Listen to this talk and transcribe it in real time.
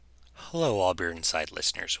Hello, All Beer Inside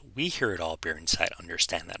listeners. We here at All Beer Inside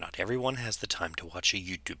understand that not everyone has the time to watch a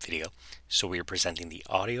YouTube video, so we are presenting the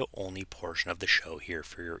audio-only portion of the show here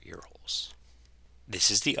for your earholes.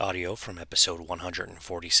 This is the audio from episode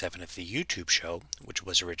 147 of the YouTube show, which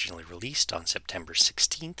was originally released on September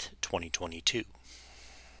 16th, 2022.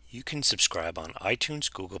 You can subscribe on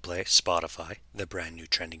iTunes, Google Play, Spotify, the brand new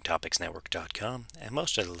TrendingTopicsNetwork.com, and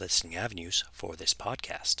most other listening avenues for this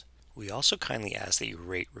podcast. We also kindly ask that you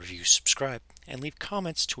rate, review, subscribe, and leave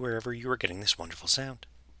comments to wherever you are getting this wonderful sound.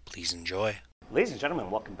 Please enjoy. Ladies and gentlemen,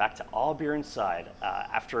 welcome back to All Beer Inside.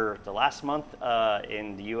 After the last month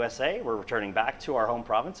in the USA, we're returning back to our home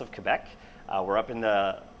province of Quebec. We're up in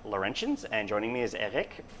the Laurentians, and joining me is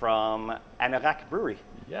Eric from Anorak Brewery.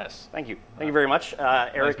 Yes. Thank you. Thank you very much.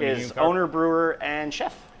 Eric is owner, brewer, and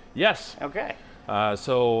chef. Yes. Okay.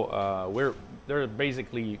 There are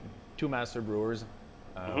basically two master brewers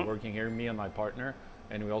working here, me and my partner,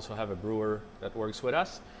 and we also have a brewer that works with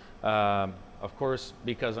us. Of course,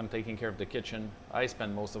 because I'm taking care of the kitchen, I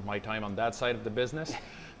spend most of my time on that side of the business,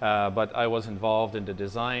 but I was involved in the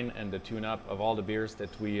design and the tune-up of all the beers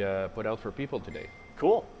that we put out for people today.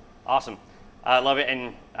 Cool. Awesome. I love it,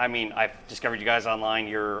 and I mean, I've discovered you guys online.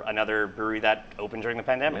 You're another brewery that opened during the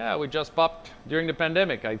pandemic. Yeah, we just popped during the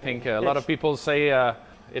pandemic. I think a lot of people say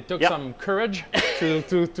it took some courage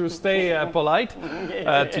to stay polite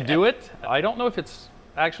to do it. I don't know if it's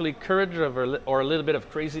actually courage or a little bit of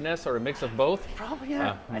craziness or a mix of both. Probably,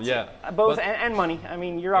 yeah. Both and money. I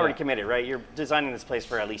mean, you're already committed, right? You're designing this place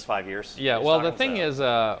for at least 5 years. Yeah, well, the thing is,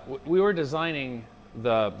 we were designing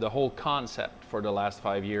the whole concept for the last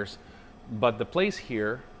 5 years, but the place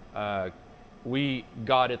here, we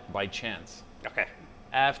got it by chance. Okay.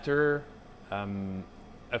 After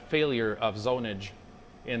a failure of zonage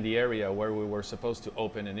in the area where we were supposed to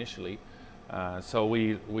open initially. So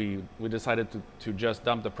we decided to just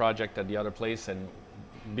dump the project at the other place and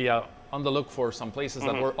be on the look for some places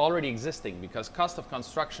that were already existing, because cost of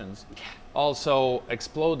constructions also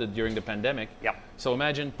exploded during the pandemic. Yep. So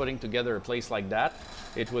imagine putting together a place like that.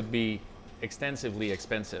 It would be extensively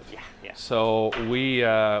expensive. Yeah. So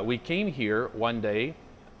we came here one day.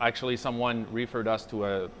 Actually, someone referred us to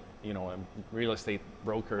a real estate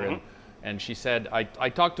broker, and she said, I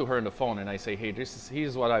talked to her on the phone and I say, hey,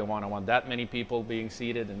 here's what I want. I want that many people being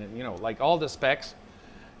seated and like all the specs.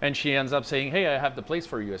 And she ends up saying, hey, I have the place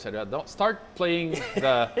for you. I said, don't start playing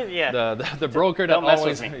the broker that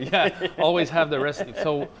always have the rest.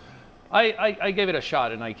 So I gave it a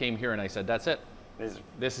shot and I came here and I said, that's it.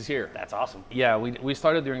 This is here. That's awesome. Yeah, we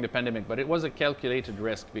started during the pandemic, but it was a calculated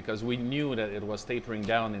risk because we knew that it was tapering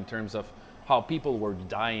down in terms of how people were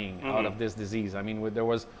dying out of this disease. I mean, there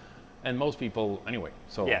was, and most people anyway.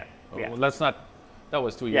 So let's not. That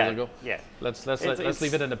was 2 years ago. Yeah. Let's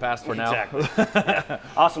leave it in the past for now. Exactly.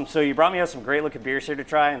 Awesome. So you brought me out some great looking beers here to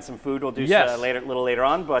try, and some food we'll do a little later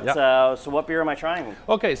on. But so what beer am I trying?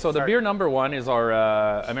 Okay, so the beer number one is our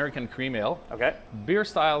American Cream Ale. Okay. Beer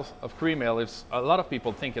styles of cream ale is, a lot of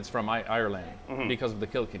people think it's from Ireland because of the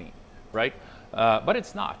Kilkenny, right? But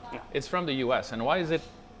it's not. No. It's from the U.S. And why is it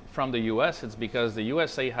from the U.S.? It's because the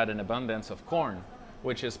USA had an abundance of corn,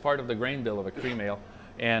 which is part of the grain bill of a cream ale,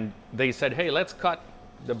 and they said, "Hey, let's cut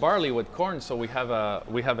the barley with corn so we have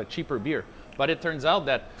a cheaper beer." But it turns out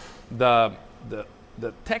that the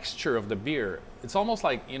texture of the beer, it's almost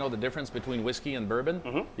like the difference between whiskey and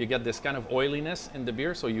bourbon. You get this kind of oiliness in the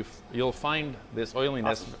beer, so you'll find this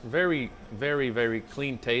oiliness. Awesome. Very, very, very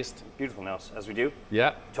clean taste. Beautiful nose, as we do.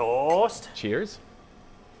 Yeah. Toast. Cheers.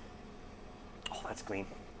 Oh, that's clean.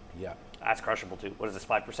 Yeah. That's crushable too. What is this,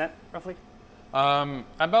 5% roughly?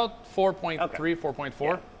 About 4.3,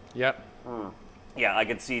 4.4. Yeah. Yeah, I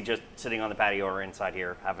could see just sitting on the patio or inside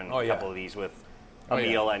here having a couple of these with a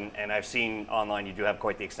meal, and I've seen online you do have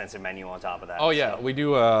quite the extensive menu on top of that. Oh yeah, we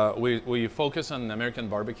do. We focus on American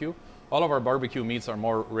barbecue. All of our barbecue meats are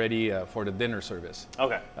more ready for the dinner service.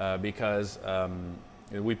 Okay. Because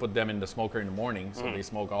we put them in the smoker in the morning, so they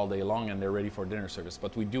smoke all day long and they're ready for dinner service.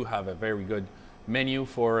 But we do have a very good menu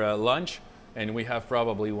for lunch, and we have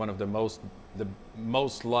probably one of the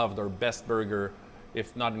most loved or best burger,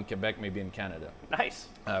 if not in Quebec, maybe in Canada. Nice.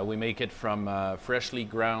 We make it from freshly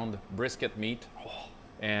ground brisket meat,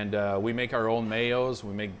 and we make our own mayos.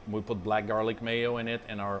 We put black garlic mayo in it,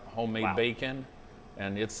 and our homemade bacon,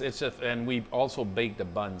 and and we also bake the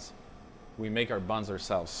buns. We make our buns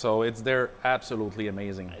ourselves, so they're absolutely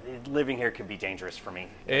amazing. Living here can be dangerous for me.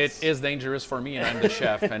 It is dangerous for me, and I'm the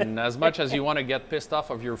chef. And as much as you want to get pissed off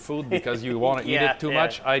of your food because you want to eat it too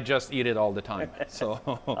much, I just eat it all the time. So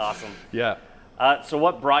awesome. Yeah. So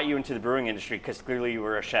what brought you into the brewing industry? Because clearly you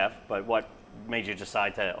were a chef, but what made you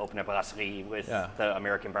decide to open a brasserie with the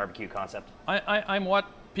American barbecue concept? I'm what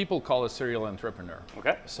people call a serial entrepreneur.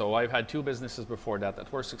 Okay. So I've had 2 businesses before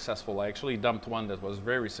that were successful. I actually dumped one that was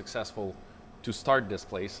very successful to start this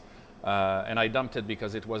place. And I dumped it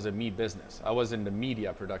because it was a me business. I was in the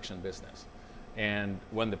media production business. And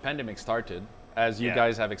when the pandemic started, as you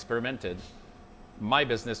guys have experimented, my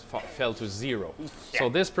business fell to zero. Yeah. So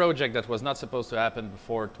this project that was not supposed to happen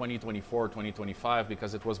before 2024, 2025,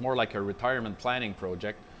 because it was more like a retirement planning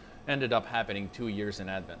project, ended up happening 2 years in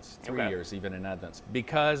advance, 3 years even in advance,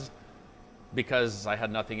 because I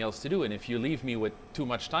had nothing else to do. And if you leave me with too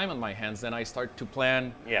much time on my hands, then I start to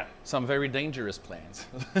plan some very dangerous plans.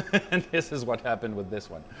 And this is what happened with this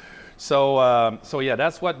one. So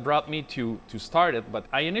that's what brought me to start it. But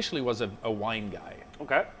I initially was a wine guy.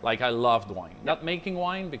 Okay. Like I loved wine. Not making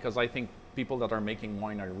wine, because I think people that are making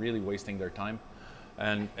wine are really wasting their time.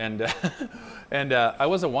 And I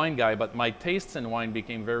was a wine guy, but my tastes in wine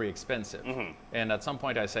became very expensive. Mm-hmm. And at some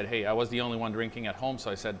point I said, hey, I was the only one drinking at home, so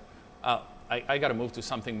I said, I got to move to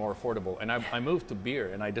something more affordable. And I moved to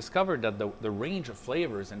beer, and I discovered that the range of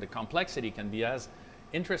flavors and the complexity can be as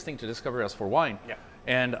interesting to discover as for wine. Yeah.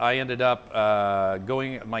 And I ended up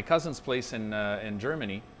going at my cousin's place in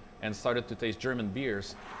Germany and started to taste German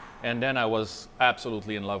beers. And then I was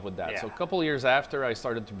absolutely in love with that. Yeah. So a couple of years after, I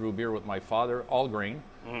started to brew beer with my father, all grain,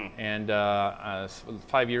 and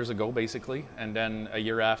 5 years ago, basically. And then a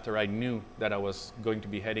year after, I knew that I was going to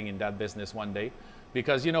be heading in that business one day.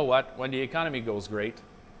 Because you know what? When the economy goes great,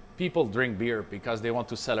 people drink beer because they want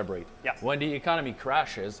to celebrate. Yeah. When the economy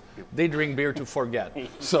crashes, they drink beer to forget.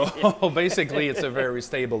 So basically, it's a very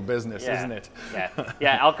stable business, isn't it?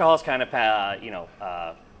 Yeah. Alcohol's kind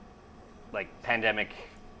of, like pandemic.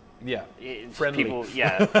 Yeah, friendly. People,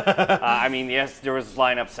 I mean, yes, there was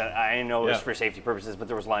lineups. I know it was for safety purposes, but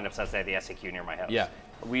there was lineups outside the SAQ near my house. Yeah.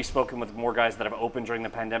 We've spoken with more guys that have opened during the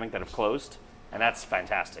pandemic that have closed, and that's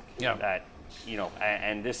fantastic. Yeah. That,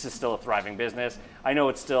 and this is still a thriving business. I know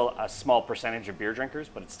it's still a small percentage of beer drinkers,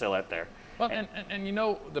 but it's still out there. Well, and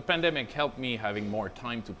the pandemic helped me having more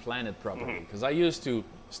time to plan it properly, because I used to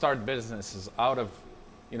start businesses out of,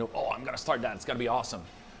 I'm going to start that. It's going to be awesome.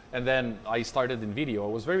 And then I started in video.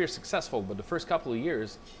 I was very successful, but the first couple of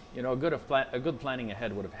years, a good planning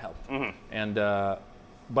ahead would have helped. Mm-hmm. And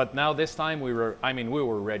but now this time we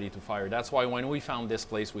were ready to fire. That's why when we found this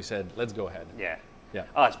place, we said, let's go ahead. Yeah. Yeah.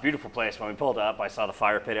 Oh, it's a beautiful place. When we pulled up, I saw the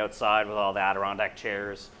fire pit outside with all the Adirondack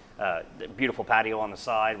chairs, the beautiful patio on the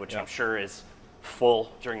side, which I'm sure is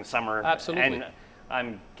full during the summer. Absolutely. And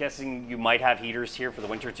I'm guessing you might have heaters here for the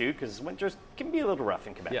winter too, because winters can be a little rough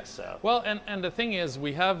in Quebec. Yes. So. Well, and the thing is,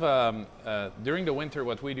 we have during the winter,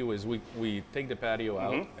 what we do is we take the patio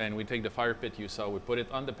out and we take the fire pit you saw, we put it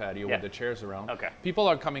on the patio with the chairs around. Okay. People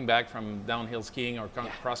are coming back from downhill skiing or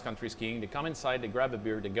cross-country skiing. They come inside, they grab a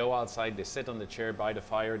beer, they go outside, they sit on the chair by the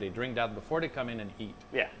fire, they drink that before they come in and eat.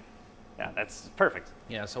 Yeah. Yeah, that's perfect.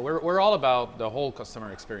 Yeah. So we're all about the whole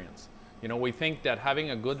customer experience. We think that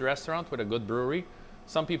having a good restaurant with a good brewery.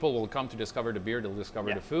 Some people will come to discover the beer, they'll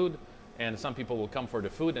discover the food, and some people will come for the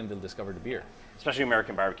food and they'll discover the beer. Especially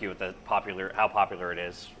American barbecue with how popular it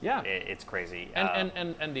is. Yeah. It's crazy. And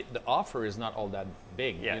the offer is not all that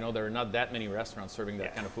big. Yeah. There are not that many restaurants serving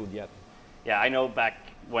that kind of food yet. Yeah, I know back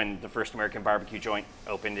when the first American barbecue joint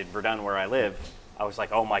opened in Verdun where I live, I was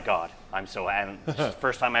like, oh my God, and it's the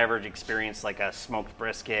first time I ever experienced like a smoked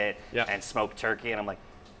brisket and smoked turkey, and I'm like,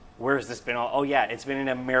 where has this been all? Oh yeah, it's been in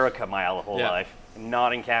America my whole life.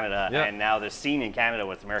 Not in Canada, and now the scene in Canada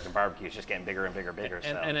with American barbecue is just getting bigger and bigger and bigger.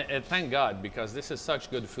 And thank God, because this is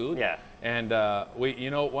such good food. Yeah. And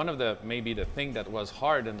one of the thing that was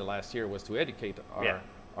hard in the last year was to educate our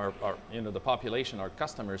the population, our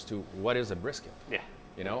customers, to what is a brisket. Yeah.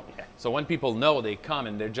 So when people know, they come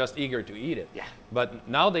and they're just eager to eat it. Yeah. But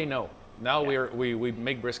now they know. Now we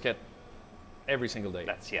make brisket every single day.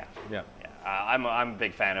 Yeah. I'm a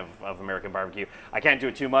big fan of American barbecue. I can't do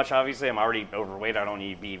it too much, obviously. I'm already overweight. I don't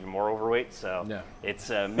need to be even more overweight. So it's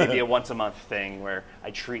maybe a once a month thing where I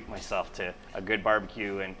treat myself to a good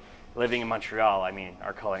barbecue. And living in Montreal, I mean,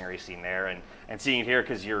 our culinary scene there and seeing it here,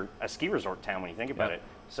 because you're a ski resort town when you think about it.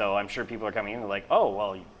 So I'm sure people are coming in and like, oh,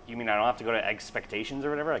 well, you mean I don't have to go to Expectations or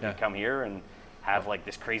whatever? I can come here and have like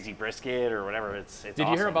this crazy brisket or whatever. It's Did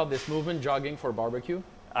you hear about this movement, Jogging for Barbecue?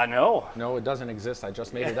 No. No, it doesn't exist. I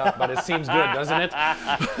just made it up, but it seems good, doesn't it?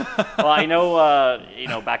 Well, I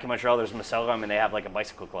know, back in Montreal, there's Macelrum, and they have like a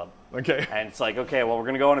bicycle club. Okay. And it's like, okay, well, we're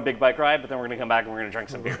going to go on a big bike ride, but then we're going to come back and we're going to drink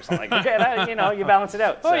some beers. I'm like, okay, you balance it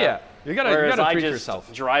out. Oh, yeah. You got to treat yourself. I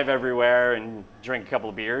just drive everywhere and drink a couple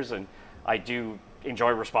of beers, and I do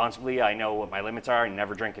enjoy responsibly. I know what my limits are. I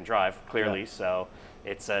never drink and drive, clearly. So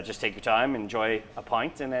It's just take your time, enjoy a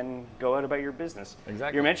pint, and then go out about your business.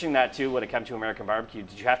 Exactly. You're mentioning that too when it comes to American barbecue.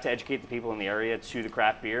 Did you have to educate the people in the area to the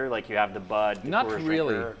craft beer, like you have the Bud? The Not Coors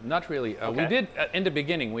really. Drinker? Not really. We Okay. did in the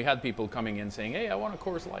beginning. We had people coming in saying, "Hey, I want a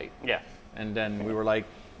Coors Light," Yeah. and then we were like,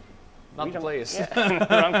 "Not We the don't- place."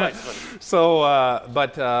 Yeah. Wrong place. But- So,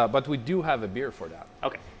 but we do have a beer for that.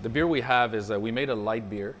 Okay. The beer we have is we made a light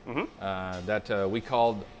beer that we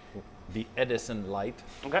called the Edison Light,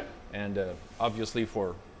 Okay. and obviously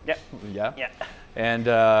for Yeah. yeah. Yeah. And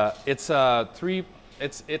it's three.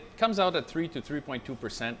 It comes out at 3 to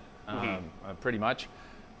 3.2%, pretty much,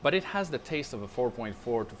 but it has the taste of a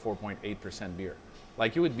 4.4 to 4.8% beer.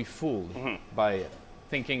 Like you would be fooled by it,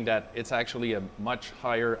 thinking that it's actually a much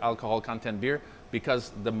higher alcohol content beer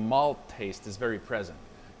because the malt taste is very present.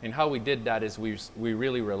 And how we did that is we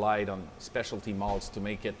really relied on specialty malts to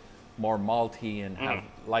make it more malty and have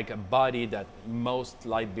like a body that most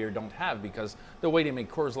light beer don't have, because the way they make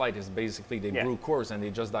Coors Light is basically they brew Coors and they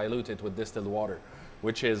just dilute it with distilled water,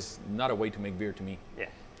 which is not a way to make beer to me. Yeah.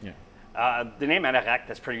 Yeah. The name Anorak,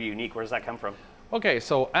 that's pretty unique. Where does that come from? Okay,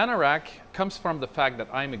 so Anorak comes from the fact that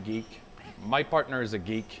I'm a geek. My partner is a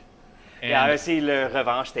geek. And Yeah, I see le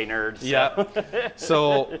revanche des nerds. So. yeah.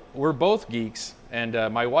 So we're both geeks, and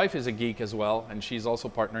my wife is a geek as well, and she's also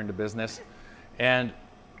partner in the business. And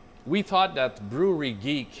we thought that brewery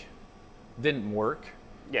geek didn't work.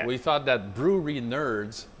 Yeah. We thought that brewery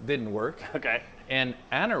nerds didn't work. Okay. And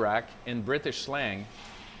Anorak in British slang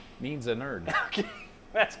means a nerd.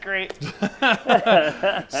 That's great.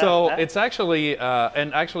 So it's actually,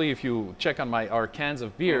 and actually, if you check on our cans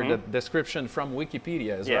of beer, the description from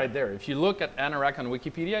Wikipedia is right there. If you look at Anorak on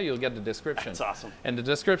Wikipedia, you'll get the description. That's awesome. And the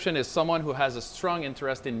description is someone who has a strong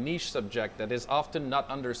interest in niche subject that is often not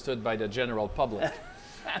understood by the general public.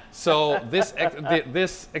 So this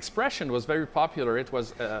expression was very popular. It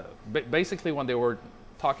was basically when they were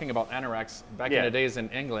talking about anoraks back in the days in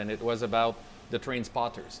England, it was about the train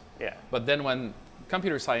spotters. Yeah. But then when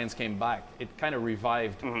computer science came back, it kind of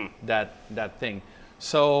revived that thing.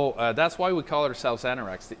 So that's why we call ourselves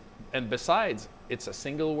anoraks. And besides, it's a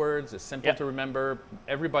single word, it's simple to remember.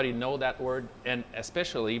 Everybody know that word, and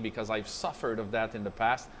especially because I've suffered of that in the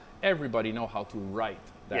past, everybody know how to write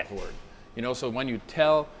that word. You know, so when you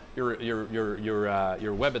tell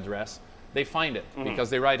your web address, they find it because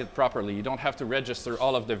they write it properly. You don't have to register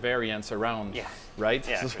all of the variants around, right?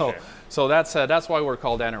 Yeah, so that's why we're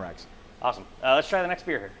called anoraks. Awesome. Let's try the next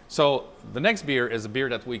beer here. So the next beer is a beer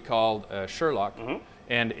that we called Sherlock,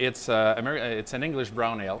 and it's it's an English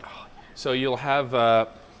brown ale. So you'll have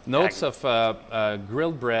notes of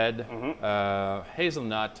grilled bread,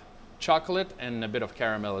 hazelnut, chocolate, and a bit of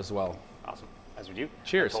caramel as well. Awesome. As we do.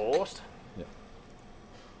 Cheers. Toast. Yeah.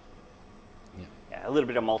 Yeah, a little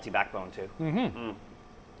bit of malty backbone too.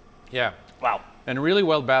 Yeah. Wow. And really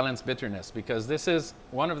well balanced bitterness, because this is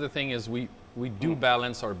one of the things is we do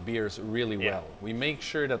balance our beers really well. We make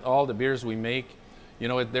sure that all the beers we make, you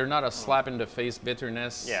know, they're not a slap in the face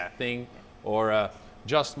bitterness thing, or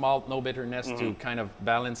just malt, no bitterness to kind of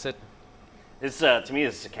balance it. This to me,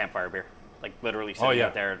 this is a campfire beer. Like literally sitting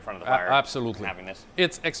out there in front of the fire. Absolutely. And having this.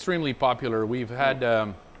 It's extremely popular. We've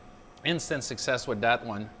had instant success with that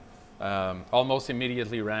one. Almost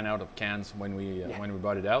immediately ran out of cans when we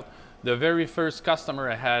brought it out. The very first customer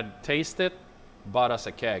I had taste it bought us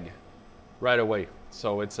a keg right away.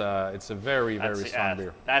 So it's a very strong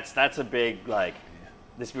beer. That's a big like.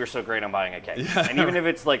 This beer's so great, I'm buying a keg. And even if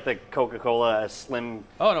it's like the Coca-Cola slim.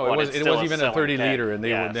 Oh no, one, it was even a 30 keg. liter, and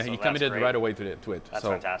so he that's committed great. right away to it. That's so,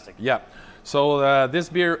 fantastic. Yeah. So this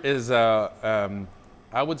beer is, I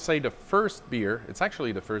would say, the first beer. It's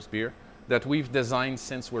actually the first beer that we've designed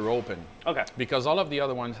since we're open. Okay. Because all of the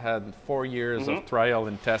other ones had 4 years of trial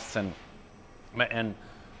and tests, and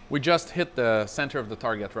we just hit the center of the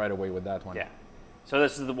target right away with that one. Yeah. So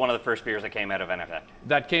this is one of the first beers that came out of Anorak.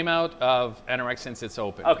 That came out of Anorak since it's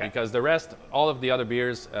open. Okay. Because the rest, all of the other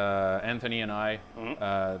beers, Anthony and I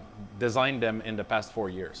designed them in the past 4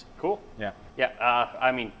 years. Cool. Yeah. Yeah.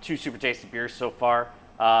 I mean, 2 super tasty beers so far.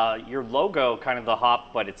 Your logo, kind of the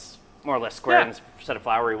hop, but it's more or less square instead of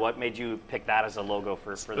flowery. What made you pick that as a logo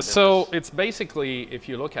for the business? So it's basically, if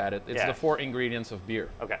you look at it, it's the 4 ingredients of beer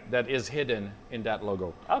that is hidden in that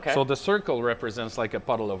logo. Okay. So the circle represents like a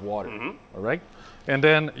puddle of water. All right. And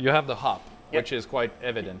then you have the hop, which is quite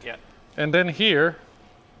evident. Yeah. And then here,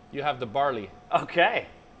 you have the barley. Okay.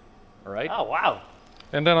 All right. Oh, wow.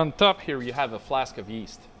 And then on top here, you have a flask of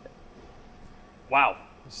yeast. Wow.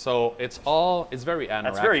 So it's very Anorak.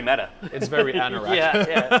 That's very meta. It's very Anorak.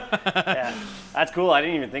 yeah. That's cool. I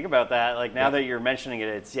didn't even think about that. Like now that you're mentioning it,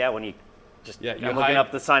 it's when you just Yeah, you I'm looking hide-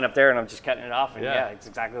 up the sign up there, and I'm just cutting it off. And Yeah. yeah, it's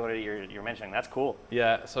exactly what you're mentioning. That's cool.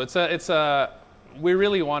 Yeah, so it's a we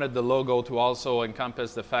really wanted the logo to also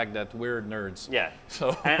encompass the fact that we're nerds. Yeah.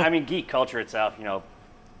 So And I mean, geek culture itself, you know,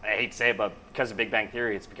 I hate to say it, but because of Big Bang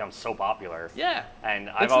Theory, it's become so popular. yeah. And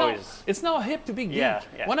I've always. It's now hip to be geek. Yeah,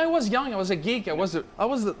 yeah. When I was young, I was a geek. I was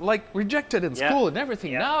like rejected in Yeah, school and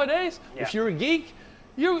everything. yeah. Nowadays, Yeah. if you're a geek,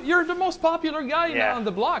 you're the most popular guy Yeah. now on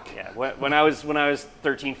the block. Yeah, when I was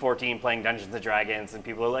 13, 14 playing Dungeons and Dragons, and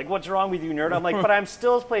people are like, "What's wrong with you, nerd?" I'm like, "But I'm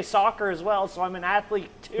still play soccer as well, so I'm an athlete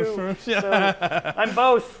too. So I'm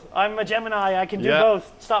both. I'm a Gemini. I can do Yeah.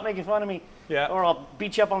 both. Stop making fun of me, Yeah. or I'll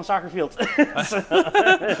beat you up on the soccer field."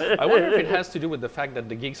 I wonder if it has to do with the fact that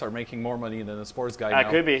the geeks are making more money than the sports guy now.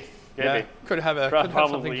 Could be. Could Yeah, be. could have Probably,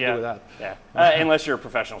 something to yeah. do with that. Yeah. Unless you're a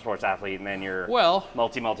professional sports athlete, and then you're Well,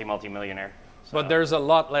 multi-millionaire. So but there's a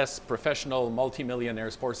lot less professional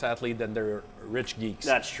multimillionaire sports athlete than there are rich geeks.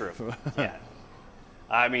 that's true. Yeah.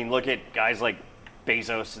 I mean, look at guys like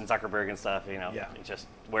Bezos and Zuckerberg and stuff. You know, Yeah. it's just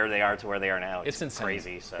where they are to where they are now. It's insane.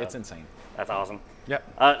 Crazy. So It's insane. that's awesome.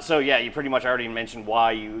 Yep. So yeah, you pretty much already mentioned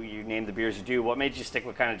why you named the beers you do. What made you stick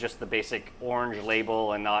with kind of just the basic orange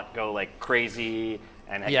label and not go like crazy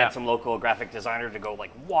and Yeah. get some local graphic designer to go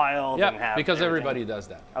like wild and Yeah, have because everything? everybody does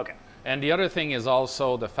that. Okay. And the other thing is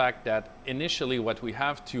also the fact that initially what we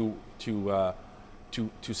have to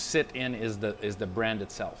sit in is the brand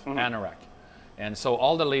itself, Mm-hmm. Anorak. And so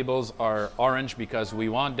all the labels are orange because we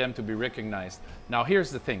want them to be recognized. Now here's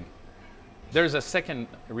the thing. There's a second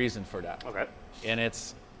reason for that. Okay. And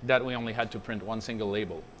it's that we only had to print one single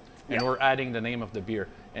label. And Yeah. we're adding the name of the beer.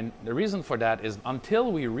 And the reason for that is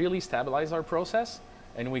until we really stabilize our process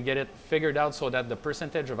and we get it figured out so that the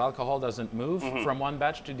percentage of alcohol doesn't move Mm-hmm. from one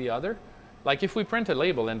batch to the other. Like if we print a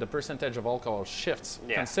label and the percentage of alcohol shifts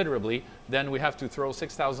Yeah. considerably, then we have to throw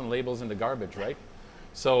 6,000 labels in the garbage, right?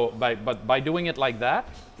 So by doing it like that,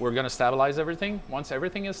 we're going to stabilize everything. Once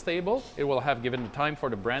everything is stable, it will have given the time for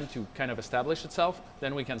the brand to kind of establish itself.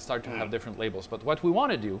 Then we can start to Mm-hmm. have different labels. But what we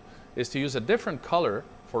want to do is to use a different color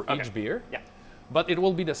for Okay. each beer. Yeah. But it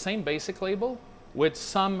will be the same basic label with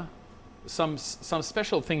some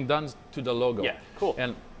special thing done to the logo. Yeah, cool.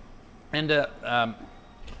 And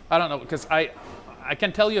I don't know, because I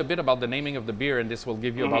can tell you a bit about the naming of the beer, and this will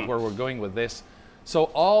give you Mm-hmm. about where we're going with this. So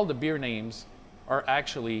all the beer names are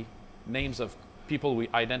actually names of people we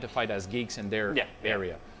identified as geeks in their Yeah.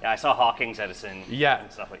 area. Yeah, I saw Hawking's Edison. Yeah.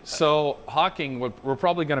 And stuff like that. So Hawking, we're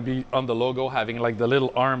probably going to be on the logo having like the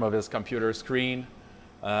little arm of his computer screen.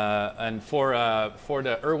 And for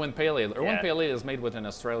the Irwin Pale Ale, Irwin Yeah. Pale Ale is made with an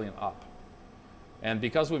Australian hop. And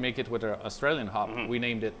because we make it with an Australian hop, we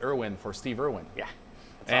named it Irwin for Steve Irwin. Yeah.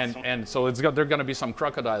 That's And awesome. and so there's going to be some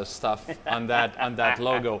crocodile stuff on that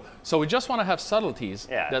logo. So we just want to have subtleties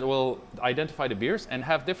Yeah. that will identify the beers and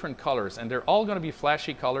have different colors, and they're all going to be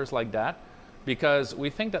flashy colors like that, because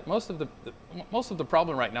we think that most of the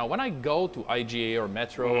problem right now, when I go to IGA or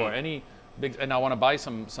Metro or any big, and I want to buy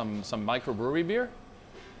some microbrewery beer,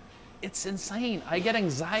 it's insane. I get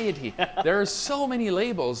anxiety. There are so many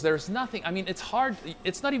labels. There's nothing. I mean, it's hard.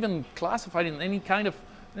 It's not even classified in any kind of.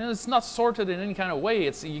 It's not sorted in any kind of way.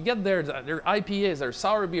 It's you get there are IPAs, there's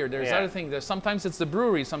sour beer, there's Yeah. other things. There's sometimes it's the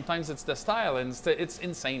brewery, sometimes it's the style, and it's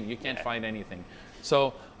insane. You can't Yeah. find anything.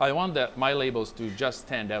 So I want my labels to just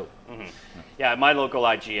stand out. Yeah, my local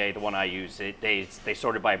IGA, the one I use, they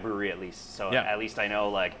sort it by brewery at least. So Yeah. at least I know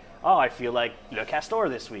like, oh, I feel like Le Castor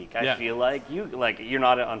this week. I Yeah. feel like you're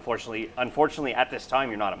not unfortunately at this time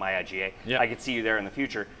you're not at my IGA. Yeah. I could see you there in the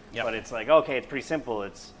future. Yep. But it's like, okay, it's pretty simple.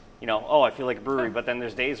 It's oh, I feel like a brewery, but then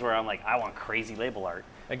there's days where I'm like, I want crazy label art.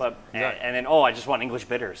 But Exactly. and then I just want English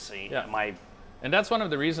bitters. So Yeah. And that's one of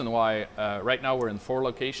the reasons why right now we're in 4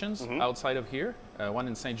 locations Mm-hmm. outside of here. One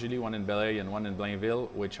in Saint-Julie, one in Belleuil, and one in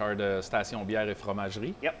Blainville, which are the Station Bière et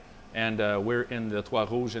Fromagerie. Yep. And we're in the Trois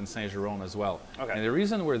Rouges in Saint-Jérôme as well. Okay. And the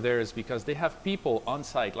reason we're there is because they have people on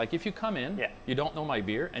site. Like if you come in, Yeah. you don't know my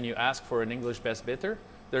beer, and you ask for an English Best Bitter,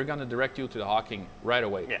 they're going to direct you to the Hawking right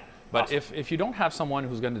away. Yeah. But Awesome. if you don't have someone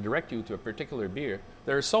who's going to direct you to a particular beer,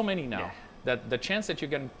 there are so many now Yeah. that the chance that you're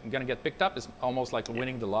going to get picked up is almost like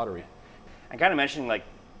winning the lottery. And kind of mentioning like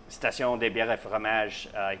Station des Bières et Fromages,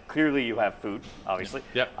 clearly you have food, obviously.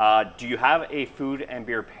 Yep. Do you have a food and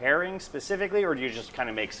beer pairing specifically, or do you just kind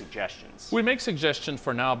of make suggestions? We make suggestions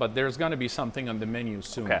for now, but there's going to be something on the menu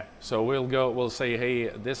soon. Okay. So we'll say, hey,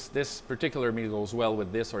 this particular meal goes well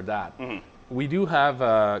with this or that. Mm-hmm. We do have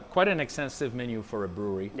quite an extensive menu for a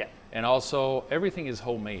brewery. Yeah. And also, everything is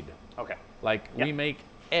homemade. Okay. Like, Yep. we make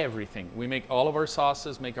everything. We make all of our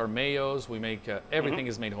sauces, make our mayos, we make everything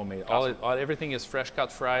is made homemade. Awesome. Everything is fresh cut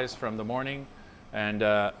fries from the morning. And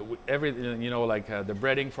like the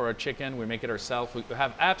breading for a chicken, we make it ourselves. We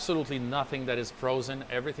have absolutely nothing that is frozen.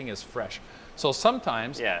 Everything is fresh. So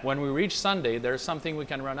sometimes when we reach Sunday, there's something we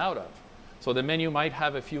can run out of. So the menu might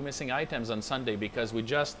have a few missing items on Sunday because we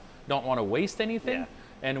just don't want to waste anything.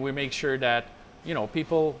 And we make sure that,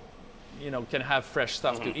 people, can have fresh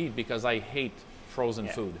stuff to eat, because I hate frozen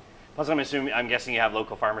food. Plus, I'm guessing you have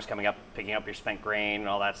local farmers coming up, picking up your spent grain and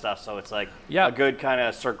all that stuff. So it's like a good kind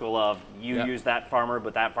of circle of use that farmer,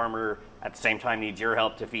 but that farmer at the same time needs your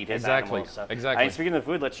help to feed his animals. So, exactly. And speaking of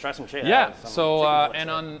food, let's try some chicken. Yeah.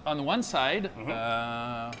 On one side,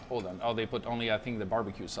 hold on. Oh, they put only, I think, the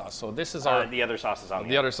barbecue sauce. So this is the other sauce is on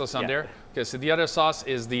the other sauce on there. Okay. So the other sauce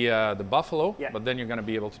is the buffalo. Yeah. But then you're going to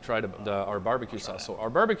be able to try our barbecue sauce. So our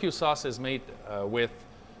barbecue sauce is made with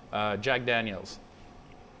Jack Daniels.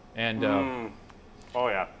 And oh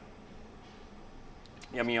yeah,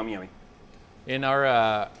 yummy, yummy, yummy.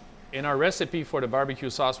 In our recipe for the barbecue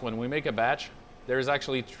sauce, when we make a batch, there's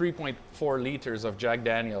actually 3.4 liters of Jack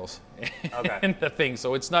Daniels in the thing.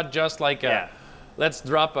 So it's not just like let's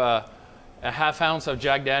drop a half ounce of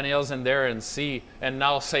Jack Daniels in there and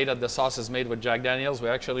now say that the sauce is made with Jack Daniels. We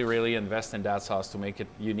actually really invest in that sauce to make it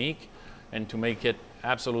unique and to make it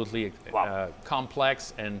absolutely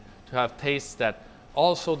complex, and to have tastes that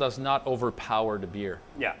also does not overpower the beer.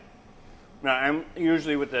 Yeah. Now, I'm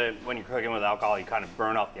usually when you're cooking with alcohol, you kind of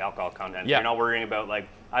burn off the alcohol content. Yeah. You're not worrying about, like,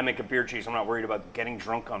 I make a beer cheese, I'm not worried about getting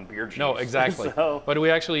drunk on beer cheese. No, exactly. But we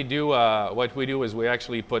actually do, what we do is we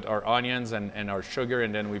actually put our onions and our sugar,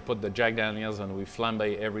 and then we put the Jack Daniels and we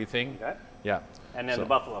flambe everything. Okay. Yeah. And then the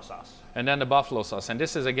buffalo sauce. And then the buffalo sauce. And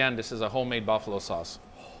this is a homemade buffalo sauce.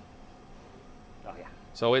 Oh, yeah.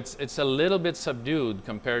 So it's a little bit subdued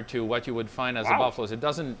compared to what you would find as a buffalo. It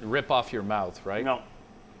doesn't rip off your mouth, right? No.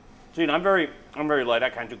 See, and I'm very light. I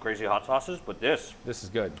can't do crazy hot sauces, but this is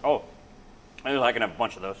good. Oh, I can have a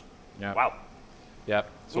bunch of those. Yeah. Wow. Yeah.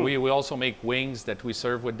 So we also make wings that we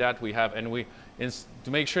serve with that. We have, and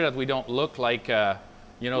to make sure that we don't look like the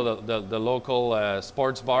local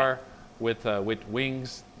sports bar with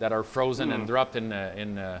wings that are frozen and dropped in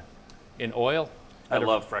oil. I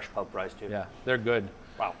love fresh pub fries too. Yeah, they're good.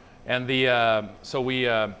 Wow. And we have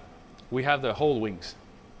the whole wings.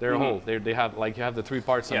 They're whole. They have, like, you have the 3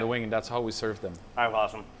 parts on the wing, and that's how we serve them. Oh,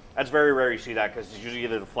 awesome. That's very rare you see that, because it's usually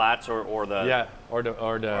either the flats or the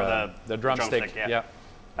the drumstick. Yeah.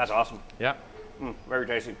 That's awesome. Yeah. Very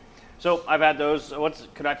tasty. So I've had those.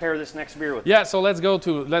 Could I pair this next beer with? Yeah. So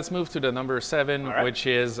let's move to the number 7, which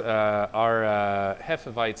is our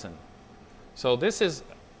Hefeweizen. So this is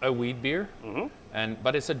a wheat beer,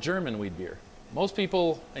 but it's a German wheat beer. Most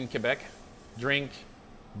people in Quebec drink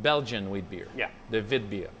Belgian wheat beer, the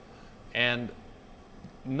Witbier, and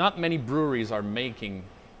not many breweries are making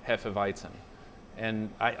Hefeweizen. And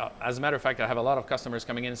as a matter of fact, I have a lot of customers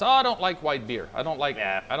coming in and say, "Oh, I don't like white beer. I don't like."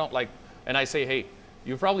 And I say, "Hey,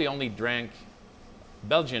 you probably only drank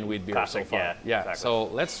Belgian wheat beer Classic, so far. Yeah. Exactly. So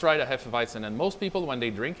let's try the Hefeweizen." And most people, when they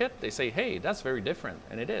drink it, they say, "Hey, that's very different,"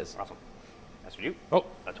 and it is. Awesome. That's for you. Oh,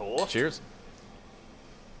 that's awesome. Cheers.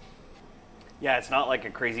 Yeah, it's not like a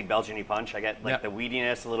crazy Belgian-y punch. I get the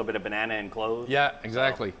weediness, a little bit of banana and clove. Yeah,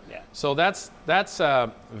 exactly. So that's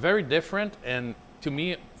very different, and to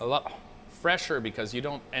me a lot fresher, because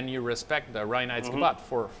you respect the Reinheitsgebot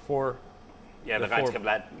for the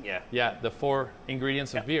Reinheitsgebot. Yeah, the 4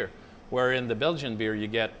 ingredients of beer. Where in the Belgian beer you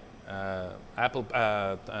get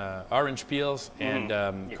orange peels and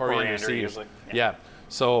coriander seeds. Usually. Yeah.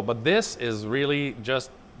 So, but this is really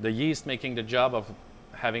just the yeast making the job of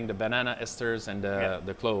having the banana esters and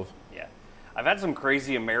the clove. Yeah. I've had some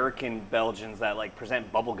crazy American Belgians that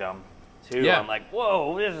present bubble gum too. Yeah. I'm like,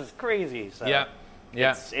 whoa, this is crazy. So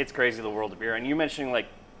it's crazy, the world of beer. And you mentioning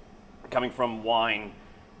coming from wine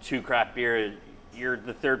to craft beer, you're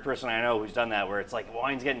the 3rd person I know who's done that, where it's like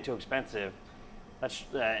wine's getting too expensive.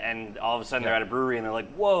 And all of a sudden they're at a brewery and they're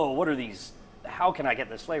like, whoa, what are these? How can I get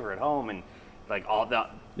this flavor at home? And all the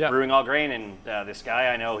brewing all grain. And this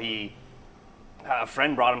guy I know, a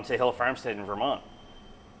friend brought him to Hill Farmstead in Vermont.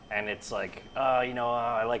 And it's like,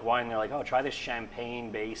 I like wine. And they're like, oh, try this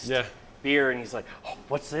champagne-based beer. And he's like, oh,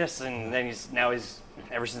 what's this? And then he's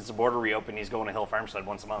ever since the border reopened, he's going to Hill Farmstead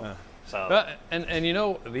once a month. So and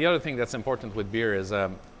the other thing that's important with beer is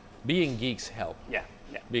being geeks help. Yeah.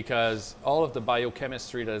 Because all of the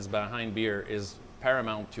biochemistry that is behind beer is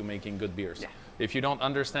paramount to making good beers. Yeah. If you don't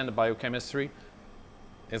understand the biochemistry,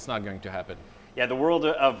 it's not going to happen. Yeah, the world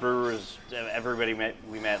of brewers, everybody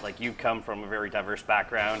we met, you come from a very diverse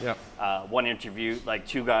background. Yeah. One interview,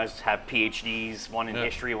 2 guys have PhDs, one in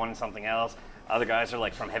history, one in something else. Other guys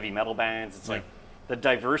are from heavy metal bands. It's the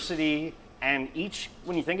diversity And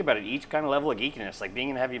when you think about it, each kind of level of geekiness, like being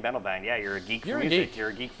in a heavy metal band, yeah, you're a geek You're for a music, geek. you're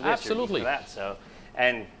a geek for this, Absolutely. you're a geek for that. So,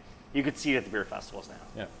 and you could see it at the beer festivals now.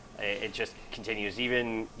 Yeah. It just continues.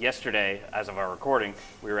 Even yesterday, as of our recording,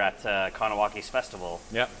 we were at Kanawaki's festival,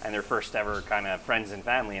 Yeah. and their first ever kind of friends and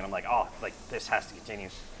family, and I'm like, oh, like this has to continue.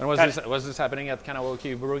 And was this happening at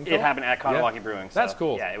Kanawaki Brewing Co? It happened at Kanawaki Yeah. Brewing. So, That's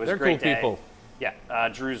cool. Yeah, it was They're a great cool day. people. Yeah,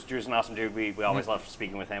 Drew's an awesome dude. We always love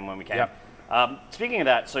speaking with him when we can. Yep. Speaking of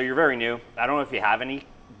that, so you're very new. I don't know if you have any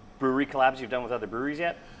brewery collabs you've done with other breweries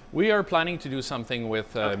yet. We are planning to do something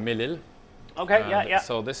with Melil. Okay, yeah.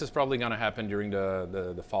 So this is probably going to happen during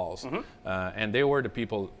the falls, and they were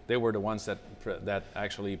the ones that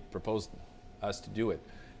actually proposed us to do it,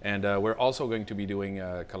 and we're also going to be doing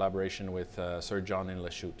a collaboration with Sir John and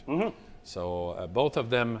Lachute. So both of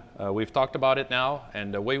them, we've talked about it now,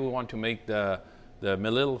 and the way we want to make the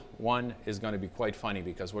Melil one is going to be quite funny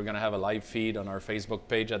because we're going to have a live feed on our Facebook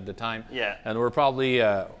page at the time. Yeah. And we're probably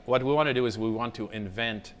what we want to do is we want to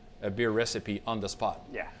invent a beer recipe on the spot.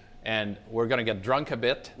 Yeah. And we're gonna get drunk a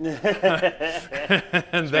bit,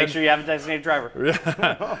 and make sure you have a designated driver.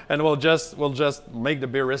 and we'll just make the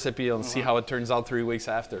beer recipe and see how it turns out 3 weeks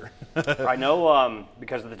after. I know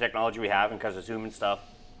because of the technology we have and because of Zoom and stuff.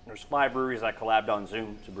 There's 5 breweries that collabed on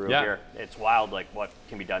Zoom to brew Yeah. beer. It's wild, like what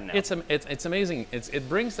can be done now. It's amazing. It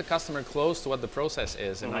brings the customer close to what the process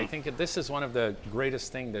is, and I think this is one of the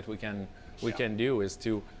greatest thing that we can do is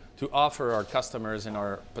to offer our customers and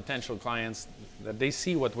our potential clients that they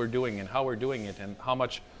see what we're doing and how we're doing it and how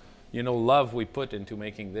much love we put into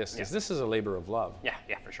making this. 'Cause this is a labor of love. Yeah,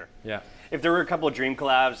 for sure. Yeah. If there were a couple of dream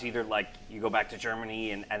collabs, either like you go back to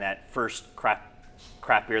Germany and that first craft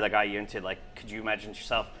beer that got you into, like, could you imagine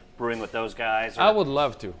yourself brewing with those guys? Or, I would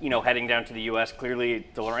love to. heading down to the U.S. Clearly,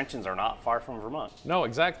 the Laurentians are not far from Vermont. No,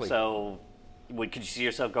 exactly. So, could you see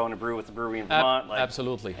yourself going to brew with the brewery in Vermont?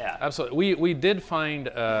 Absolutely. Yeah. Absolutely. We did find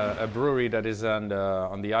a brewery that is on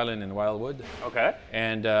the island in Wildwood. Okay.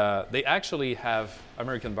 And they actually have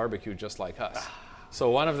American barbecue just like us. So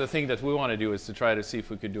one of the things that we want to do is to try to see if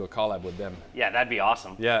we could do a collab with them. Yeah, that'd be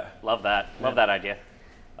awesome. Yeah. Love that. Love that idea.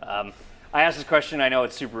 I asked this question. I know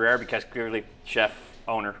it's super rare because clearly chef,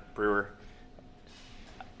 owner, brewer.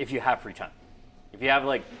 If you have free time, if you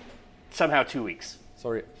have somehow 2 weeks,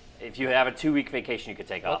 Sorry. if you have a 2-week vacation you could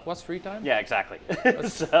take off. What's free time? Yeah, exactly.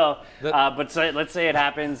 So, let's say it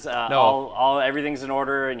happens. Everything's in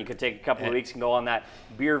order, and you could take a couple of weeks and go on that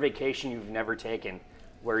beer vacation you've never taken.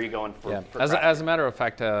 Where are you going for? Yeah. For As a matter of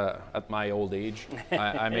fact, at my old age,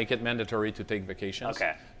 I make it mandatory to take vacations.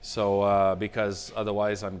 Okay. So because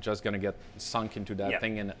otherwise I'm just gonna get sunk into that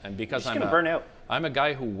thing, and because You're just gonna burn out. I'm a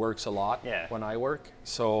guy who works a lot Yeah. when I work,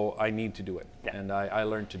 so I need to do it, Yeah. and I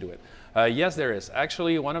learned to do it. Yes, there is.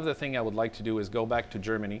 Actually, one of the things I would like to do is go back to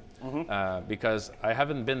Germany because I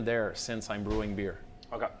haven't been there since I'm brewing beer.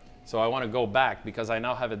 Okay. So I want to go back because I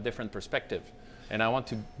now have a different perspective. And I want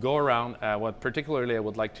to go around, particularly I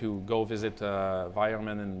would like to go visit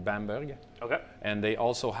Weyermann in Bamberg. Okay. And they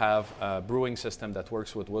also have a brewing system that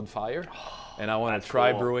works with wood fire. And I want to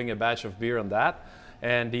try cool. brewing a batch of beer on that.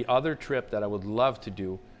 And the other trip that I would love to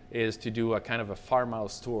do is to do a kind of a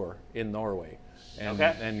farmhouse tour in Norway. And,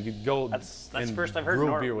 and you go That's and first I've heard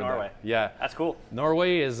brew beer with Norway. that. Yeah. That's cool.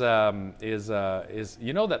 Norway is that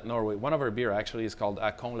Norway, one of our beer actually is called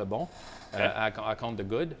Akon le Bon, Akon the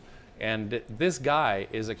Good. And this guy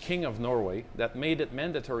is a king of Norway that made it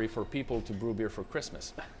mandatory for people to brew beer for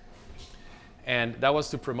Christmas. And that was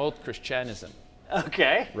to promote Christianism,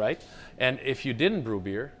 Okay. right? And if you didn't brew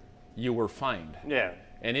beer, you were fined. Yeah.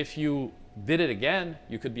 And if you did it again,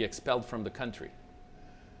 you could be expelled from the country.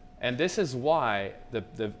 And this is why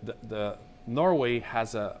the Norway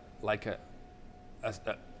has a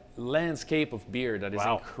landscape of beer that is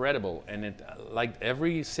incredible, and it like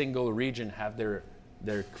every single region have their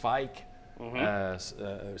Kvike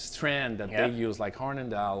strand that they use, like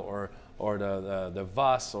Hornindal or the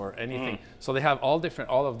Voss or anything. So they have all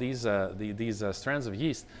of these strands of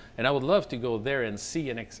yeast, and I would love to go there and see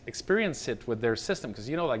and experience it with their system, because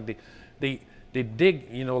they dig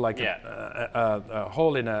a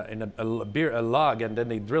hole in a log, and then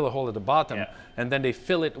they drill a hole at the bottom, and then they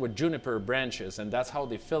fill it with juniper branches, and that's how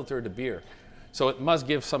they filter the beer. So it must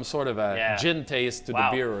give some sort of a gin taste to the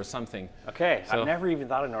beer or something. Okay, So- I've never even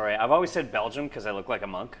thought of Norway. I've always said Belgium because I look like a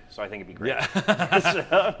monk, so I think it'd be great.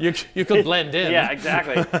 Yeah, you could blend in. Yeah,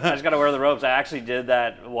 exactly. I just got to wear the robes. I actually did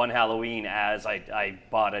that one Halloween as I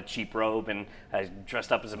bought a cheap robe and I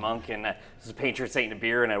dressed up as a monk, and as a patron saint of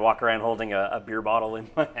beer, and I walk around holding a beer bottle in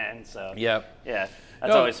my hand. So Yeah.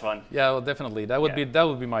 that's always fun. Yeah, well, definitely. That would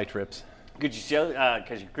be my trips. Could you see,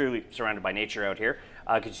 because you're clearly surrounded by nature out here,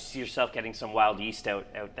 Could you see yourself getting some wild yeast out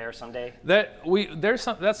there someday?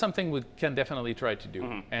 That's something we can definitely try to do.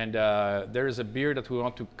 Mm-hmm. And there is a beer that we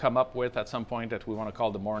want to come up with at some point that we want to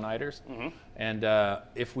call the Mornighters. Mm-hmm. And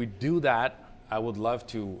if we do that, I would love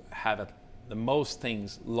to have the most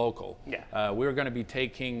things local. Yeah. We're going to be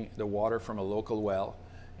taking the water from a local well,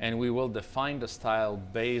 and we will define the style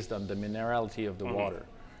based on the minerality of the Mm-hmm. water,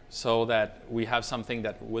 so that we have something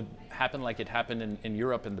that would happen like it happened in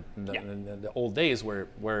Europe in the old days, where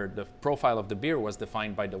the profile of the beer was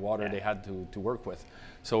defined by the water they had to work with.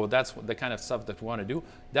 So that's the kind of stuff that we want to do.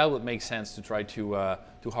 That would make sense to try to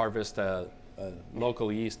harvest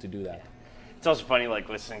local yeast to do that. It's also funny, like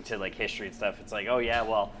listening to like history and stuff. It's like, oh yeah,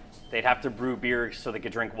 well, they'd have to brew beer so they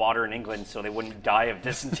could drink water in England, so they wouldn't die of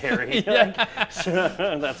dysentery. So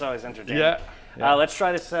that's always entertaining. Yeah. Let's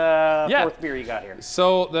try this fourth beer you got here.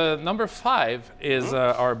 So the number 5 is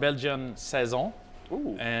our Belgian Saison.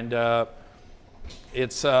 Ooh. And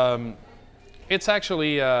it's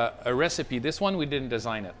actually a recipe. This one we didn't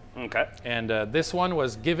design it. Okay. And this one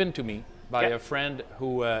was given to me by Okay. a friend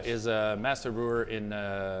who is a master brewer in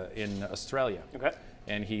Australia. Okay.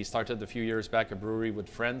 And he started a few years back a brewery with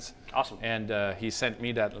friends. Awesome. And he sent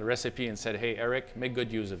me that recipe and said, "Hey, Eric, make good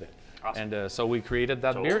use of it." Awesome. And so we created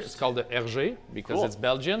that beer. It's called the Hergé because Cool. it's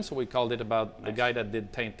Belgian, so we called it about the guy that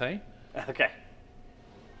did Tintin. Okay.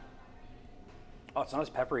 Oh, it's not as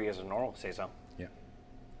peppery as a normal Saison. Yeah.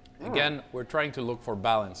 Again, we're trying to look for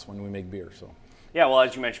balance when we make beer. So Yeah, well,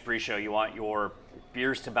 as you mentioned pre-show, you want your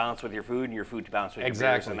beers to balance with your food and your food to balance with your beers,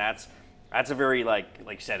 Exactly. and that's a very like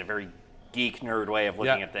you said, a very geek nerd way of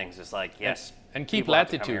looking Yeah. at things. It's like yes, and keep people have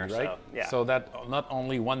to come latitude, here, right? So, yeah. So that not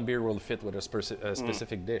only one beer will fit with a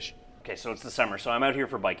specific dish. Okay, so it's the summer, so I'm out here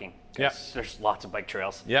for biking. 'Cause Yeah. There's lots of bike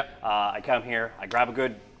trails. Yeah. I come here, I grab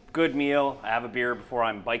a good meal, I have a beer before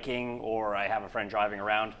I'm biking, or I have a friend driving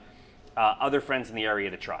around. Other friends in the area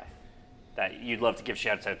to try that you'd love to give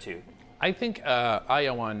shouts out to. I think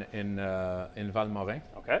Ayawan in Valmorin.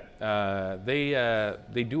 Okay.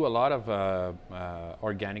 They do a lot of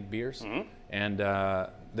organic beers, Mm-hmm. and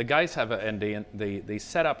the guys have they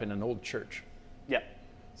set up in an old church. Yeah.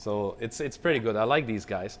 So it's pretty good. I like these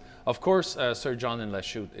guys. Of course, Sir John and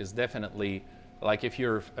Lachute is definitely, like, if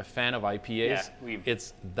you're a fan of IPAs, Yeah,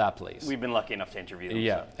 it's that place. We've been lucky enough to interview them.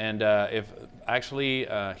 Yeah, So. and if actually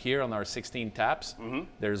here on our 16 taps, Mm-hmm.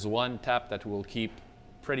 there's one tap that we'll keep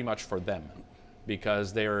pretty much for them,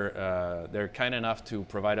 because they're kind enough to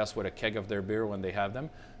provide us with a keg of their beer when they have them.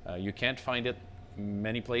 You can't find it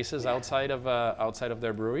many places outside of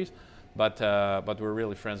their breweries, but we're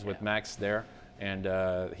really friends with Max there, and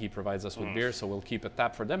he provides us with beer, so we'll keep a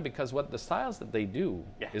tap for them, because what the styles that they do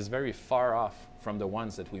is very far off from the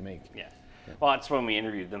ones that we make. Yeah. Well, that's when we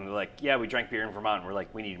interviewed them. They're like, yeah, we drank beer in Vermont. And we're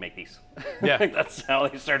like, we need to make these. Yeah. That's how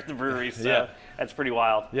they started the brewery. So Yeah. that's pretty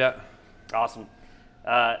wild. Yeah. Awesome.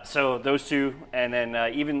 So those two, and then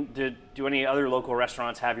even do any other local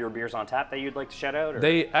restaurants have your beers on tap that you'd like to shout out? Or?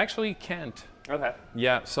 They actually can't. Okay.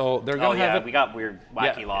 Yeah, so they're Oh gonna have yeah, it. we got weird,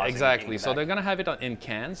 wacky laws. in Exactly. So Quebec. they're gonna have it in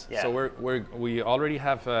cans. Yeah. So we already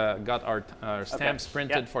have got our stamps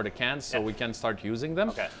printed Yeah. for the cans, so Yeah. we can start using them.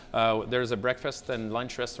 Okay. There's a breakfast and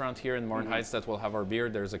lunch restaurant here in Morne Heights that will have our beer.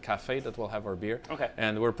 There's a cafe that will have our beer. Okay.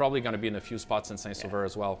 And we're probably gonna be in a few spots in Saint-Sauveur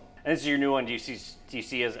as well. And this is your new one. Do you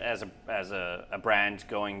see as a brand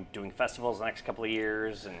doing festivals the next couple of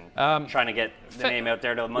years and trying to get the name out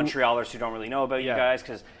there to Montrealers who don't really know about you Yeah. guys?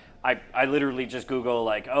 Because I literally just Google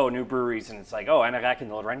like, oh, new breweries, and it's like, oh, Anarak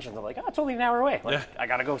and the Laurentians. I'm like, oh, it's only an hour away. Like, I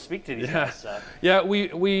gotta go speak to these guys. So. Yeah,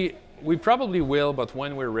 we probably will, but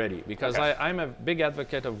when we're ready, because Okay. I'm a big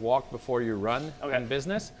advocate of walk before you run in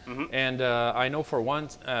business. And I know for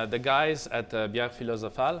once, the guys at Bière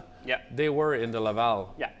Philosophale, Yeah. they were in the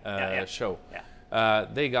Laval Yeah. show. Yeah.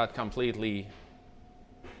 They got completely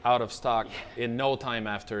out of stock in no time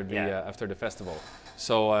after the festival.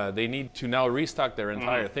 So they need to now restock their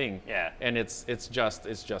entire thing. Yeah. And it's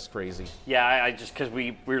just crazy. Yeah, I just because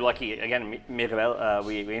we were lucky again. Mirabel,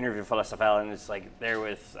 we interviewed Philosophale, and it's like there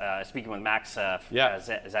with speaking with Max.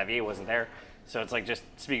 Xavier wasn't there, so it's like just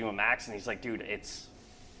speaking with Max, and he's like, dude,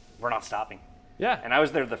 we're not stopping. Yeah. And I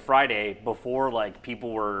was there the Friday before, like people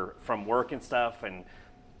were from work and stuff, and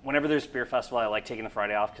whenever there's a beer festival, I like taking the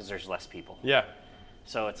Friday off because there's less people. Yeah.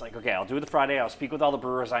 So it's like, okay, I'll do it the Friday. I'll speak with all the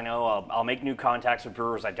brewers I know. I'll make new contacts with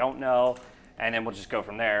brewers I don't know, and then we'll just go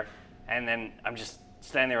from there. And then I'm just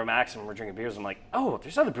standing there with Max, and we're drinking beers. I'm like, oh,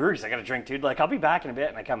 there's other breweries I got to drink, dude. Like, I'll be back in a bit.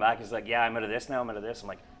 And I come back. He's like, yeah, I'm out of this now. I'm out of this. I'm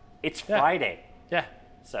like, it's Friday. Yeah.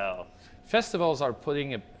 So Festivals are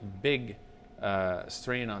putting a big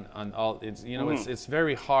strain on all. It's it's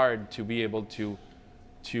very hard to be able to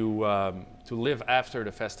to live after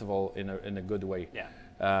the festival in a good way.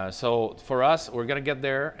 Yeah. So for us, we're gonna get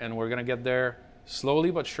there, and we're gonna get there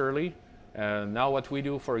slowly but surely. Now what we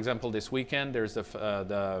do, for example, this weekend, there's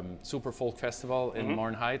the Super Folk Festival in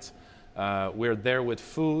Morin Heights. We're there with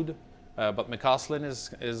food, but McCausland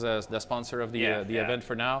is the sponsor of the event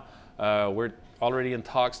for now. We're already in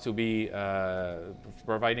talks to be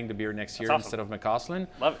providing the beer next year instead of McCausland.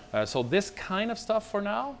 Love it. So this kind of stuff for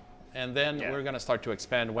now, and then we're going to start to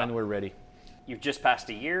expand when we're ready. You've just passed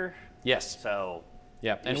a year. Yes. So.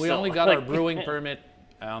 Yeah, and we only got our brewing permit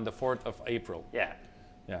on the 4th of April. Yeah.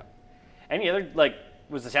 Yeah. Any other,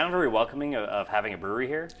 was the town very welcoming of having a brewery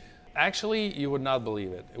here? Actually, you would not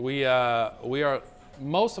believe it. We are,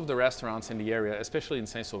 most of the restaurants in the area, especially in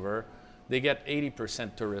Saint-Sauveur, they get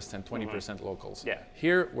 80% tourists and 20% locals. Yeah.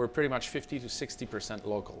 Here, we're pretty much 50 to 60%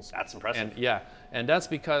 locals. That's impressive. And that's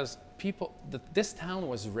because this town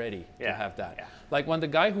was ready to have that. Yeah. Like when the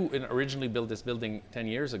guy who originally built this building 10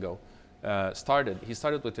 years ago he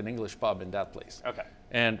started with an English pub in that place. Okay.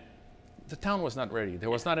 And the town was not ready.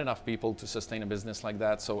 There was not enough people to sustain a business like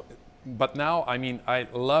that. So, but now, I mean, I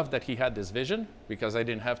love that he had this vision because I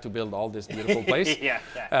didn't have to build all this beautiful place.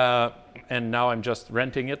 And now I'm just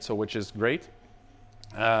renting it, so which is great.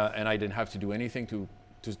 And I didn't have to do anything to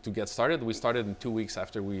get started. We started in 2 weeks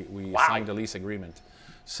after we signed the lease agreement.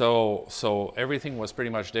 So everything was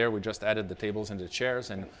pretty much there. We just added the tables and the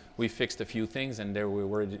chairs, and we fixed a few things, and there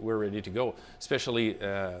we're ready to go. Especially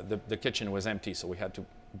the kitchen was empty, so we had to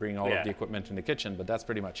bring all of the equipment in the kitchen, but that's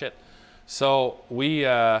pretty much it. So we,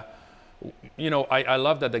 I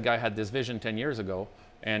love that the guy had this vision 10 years ago,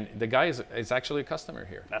 and the guy is actually a customer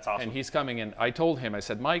here. That's awesome. And he's coming in. I told him, I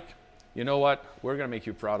said, Mike, you know what? We're going to make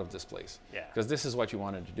you proud of this place. Yeah. Because this is what you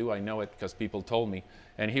wanted to do. I know it because people told me.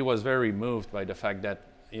 And he was very moved by the fact that,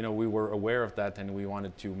 we were aware of that and we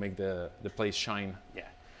wanted to make the place shine. Yeah.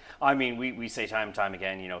 I mean, we say time and time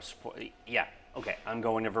again, support, okay, I'm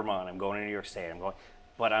going to Vermont, I'm going to New York State,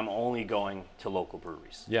 but I'm only going to local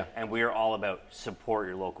breweries. Yeah. And we are all about support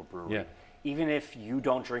your local brewery. Yeah. Even if you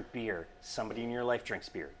don't drink beer, somebody in your life drinks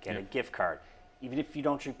beer, get a gift card. Even if you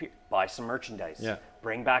don't drink beer, buy some merchandise. Yeah.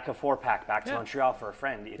 Bring back a 4-pack back to Montreal for a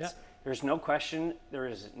friend. There's no question, there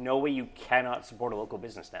is no way you cannot support a local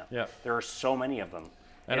business now. Yeah. There are so many of them.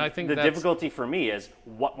 And I think the difficulty for me is,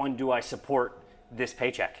 what one do I support this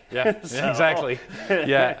paycheck? Yeah, exactly.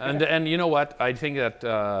 Yeah, and you know what? I think that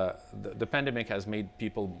the pandemic has made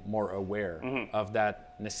people more aware of that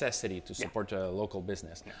necessity to support a local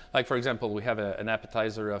business. Yeah. Like, for example, we have an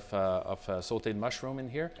appetizer of sautéed mushroom in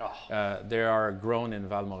here. Oh. They are grown in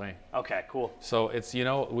Val-Morin. Okay, cool. So it's,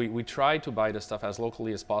 we try to buy the stuff as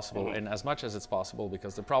locally as possible and as much as it's possible,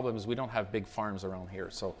 because the problem is we don't have big farms around here.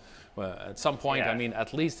 So at some point, I mean,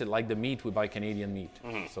 at least like the meat, we buy Canadian meat.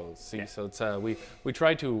 So it's we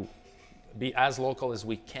try to be as local as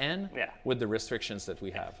we can with the restrictions that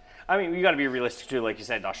we have. I mean, you got to be realistic too. Like you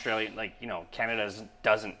said, Australia, Canada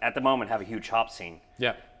doesn't at the moment have a huge hop scene.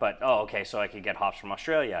 Yeah. But okay, so I could get hops from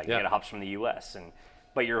Australia. I could get hops from the U.S.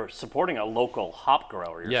 But you're supporting a local hop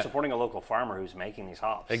grower. You're supporting a local farmer who's making these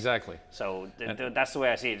hops. Exactly. So that's the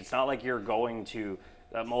way I see it. It's not like you're going to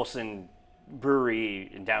Molson Brewery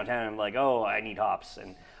in downtown and like, oh, I need hops.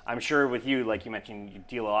 And I'm sure with you, like you mentioned, you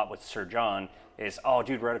deal a lot with Sir John. Oh,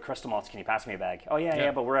 dude, we're out of crystal malts. Can you pass me a bag? Oh, yeah,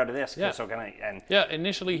 but we're out of this. So can I? And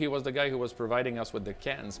initially he was the guy who was providing us with the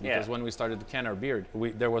cans, because when we started to can our beer,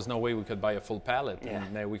 there was no way we could buy a full pallet,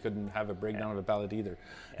 and we couldn't have a breakdown of the pallet either.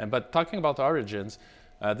 But talking about origins,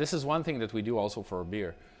 this is one thing that we do also for our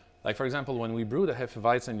beer. Like, for example, when we brew the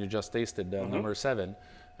Hefeweizen you just tasted, number 7,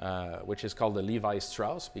 which is called the Levi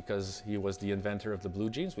Strauss, because he was the inventor of the blue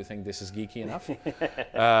jeans. We think this is geeky enough.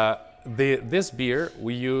 This beer,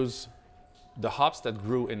 we use the hops that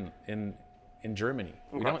grew in Germany.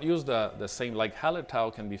 Okay. We don't use the same, like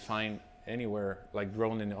Hallertau can be found anywhere, like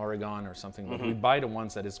grown in Oregon or something, but we buy the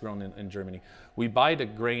ones that is grown in Germany. We buy the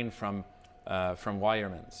grain from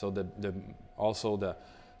Weyermann. So also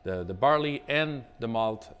the barley and the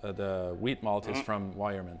malt, the wheat malt is from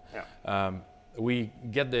Weyermann. Yeah. We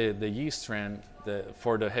get the yeast strand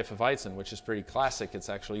for the Hefeweizen, which is pretty classic. It's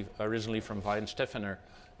actually originally from Weihenstephaner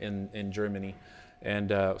in Germany.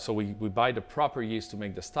 And so we buy the proper yeast to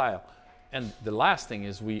make the style. And the last thing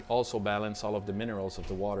is we also balance all of the minerals of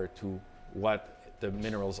the water to what the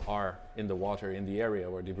minerals are in the water in the area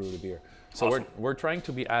where they brew the beer. So awesome. we're trying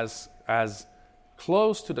to be as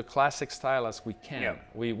close to the classic style as we can. Yep.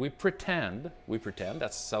 We pretend,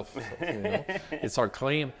 that's it's our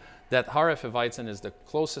claim, that our Hefeweizen is the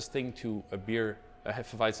closest thing to a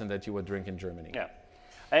Hefeweizen that you would drink in Germany. Yeah.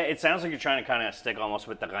 It sounds like you're trying to kind of stick almost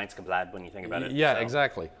with the Reinske Blatt when you think about it. Yeah, so.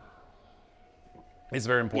 Exactly. It's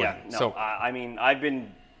very important. Yeah, no, So I mean, I'd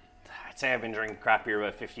say I've been drinking craft beer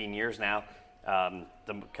about 15 years now,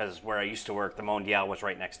 because where I used to work, the Mondial was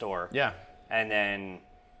right next door. yeah, And then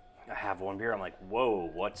I have one beer, I'm like, whoa,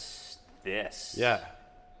 what's this? yeah,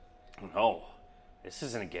 No, this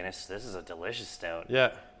isn't a Guinness, this is a delicious stout.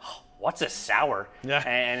 yeah, What's a sour? Yeah.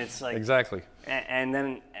 And it's like, exactly. and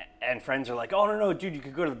then friends are like, oh, no, dude, you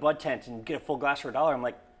could go to the bud tent and get a full glass for $1. I'm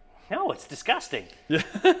like, no, it's disgusting. Yeah.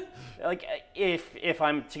 Like, if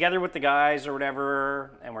I'm together with the guys or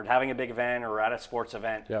whatever, and we're having a big event or we're at a sports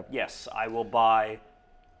event, Yep. yes, I will buy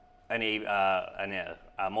a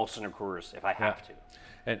Molson or Coors if I have to.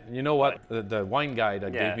 And you know what? The wine guy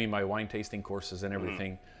that Yeah. gave me my wine tasting courses and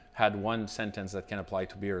everything had one sentence that can apply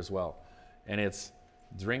to beer as well. And it's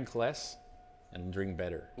drink less and drink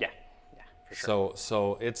better. Yeah, for sure.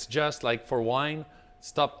 So it's just like for wine,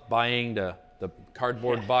 stop buying the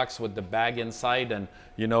cardboard box with the bag inside and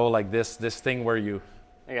like this thing where you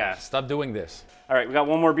Yeah. stop doing this. All right, we got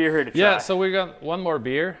one more beer here to try. Yeah, so we got one more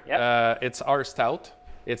beer. Yep. It's our stout.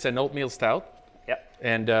 It's an oatmeal stout. Yep.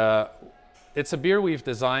 And it's a beer we've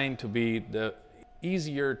designed to be the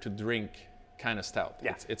easier to drink kind of stout.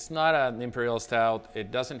 Yeah. It's not an imperial stout.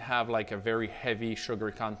 It doesn't have like a very heavy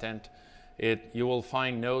sugar content. You will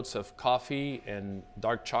find notes of coffee and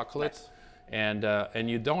dark chocolate. Nice. And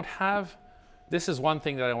you don't have. This is one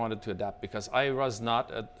thing that I wanted to adapt because I was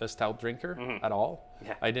not a stout drinker at all.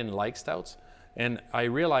 Yeah. I didn't like stouts. And I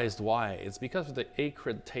realized why. It's because of the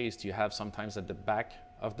acrid taste you have sometimes at the back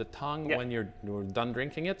of the tongue when you're done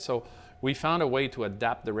drinking it. So we found a way to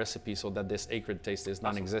adapt the recipe so that this acrid taste is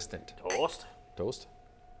non-existent. Toast.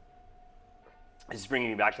 This is bringing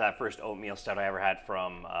me back to that first oatmeal stout I ever had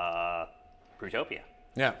from Brewtopia.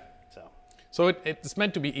 Yeah. So it's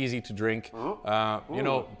meant to be easy to drink. You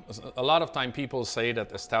know, a lot of time people say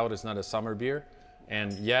that a stout is not a summer beer,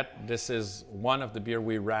 and yet this is one of the beer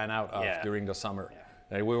we ran out of during the summer.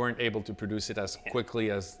 We weren't able to produce it as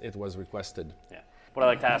quickly as it was requested. Yeah. What I'd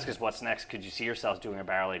like to ask is, what's next? Could you see yourselves doing a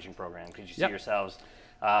barrel aging program? Could you see yourselves?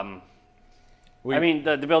 I mean,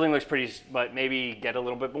 the building looks pretty, but maybe get a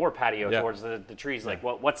little bit more patio towards the trees. Like,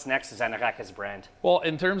 what's next as Anorak as a brand? Well,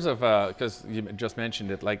 in terms of, because you just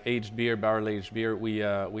mentioned it, like aged beer, barrel aged beer, we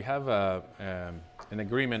have an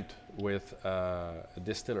agreement with a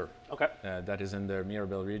distiller that is in the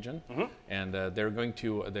Mirabel region, and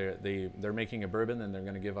they're making a bourbon, and they're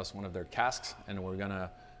going to give us one of their casks, and we're going to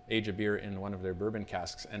age a beer in one of their bourbon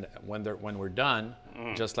casks. And when we're done,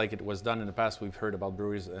 just like it was done in the past, we've heard about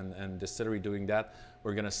breweries and distillery doing that.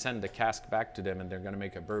 We're going to send the cask back to them, and they're going to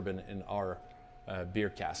make a bourbon in our beer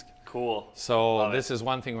cask. Cool. So this is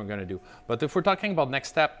one thing we're going to do. But if we're talking about next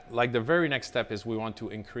step, like the very next step is we want to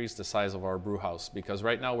increase the size of our brew house, because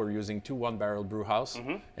right now we're using 2 1-barrel brew house,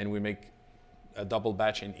 and we make a double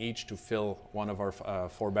batch in each to fill one of our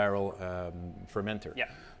 4-barrel fermenter. Yeah.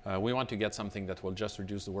 We want to get something that will just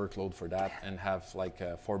reduce the workload for that and have like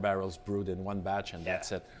 4 barrels brewed in one batch, and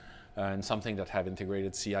that's it. And something that have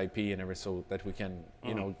integrated CIP and everything, so that we can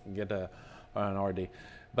get an RD.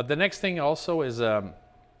 But the next thing also is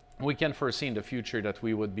we can foresee in the future that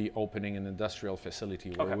we would be opening an industrial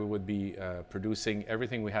facility where we would be producing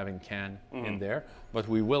everything we have in can in there, but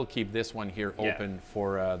we will keep this one here open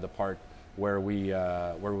for the part where we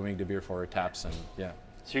make the beer for our taps and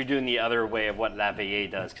So you're doing the other way of what La Veille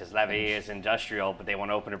does, because La Veille is industrial, but they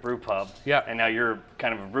want to open a brew pub. Yeah. And now you're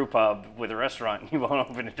kind of a brew pub with a restaurant, and you want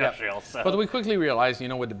to open industrial. Yeah. So. But we quickly realized,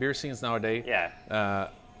 with the beer scenes nowadays,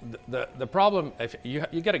 the problem, if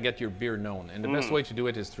you got to get your beer known, and the best way to do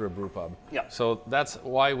it is through a brew pub. Yeah. So that's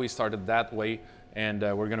why we started that way, and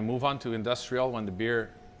we're going to move on to industrial when the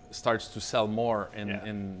beer starts to sell more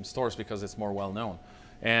in stores because it's more well known.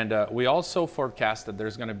 And we also forecast that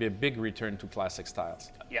there's going to be a big return to classic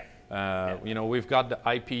styles. We've got the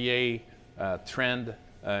IPA trend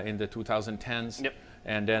in the 2010s. Yep.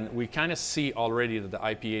 And then we kind of see already that the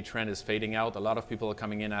IPA trend is fading out. A lot of people are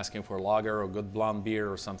coming in asking for a lager or good blonde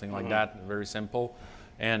beer or something like that. Very simple.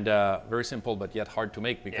 And very simple, but yet hard to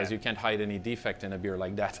make because you can't hide any defect in a beer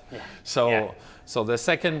like that. Yeah. So the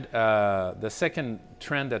second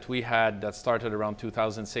trend that we had that started around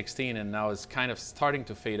 2016 and now is kind of starting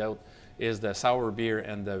to fade out is the sour beer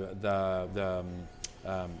and the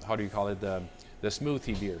how do you call it, the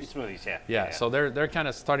smoothie beers. Smoothies, Yeah. So they're kind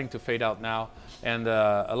of starting to fade out now, and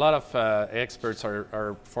a lot of experts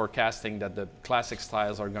are forecasting that the classic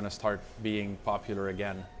styles are going to start being popular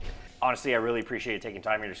again. Honestly, I really appreciate you taking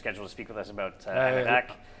time in your schedule to speak with us about Anorak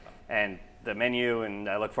and the menu, and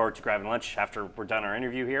I look forward to grabbing lunch after we're done our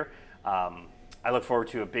interview here. I look forward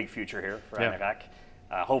to a big future here for Anorak.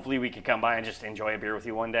 Hopefully we can come by and just enjoy a beer with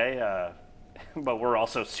you one day. but we're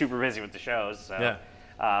also super busy with the shows. So. Yeah.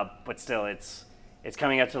 But still, it's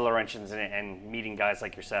coming out to the Laurentians and meeting guys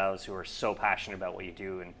like yourselves who are so passionate about what you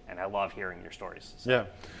do, and I love hearing your stories. So. Yeah.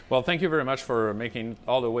 Well, thank you very much for making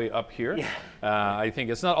all the way up here. Yeah. I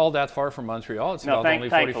think it's not all that far from Montreal. It's about only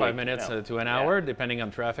 45 minutes to an hour, depending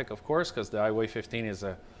on traffic, of course, because the Highway 15 is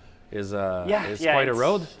quite a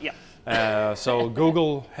road. Yeah. So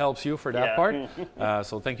Google helps you for that part.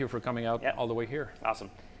 So thank you for coming out all the way here.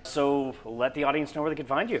 Awesome. So let the audience know where they can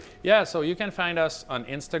find you. Yeah, so you can find us on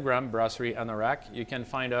Instagram, Brasserie Anorak. You can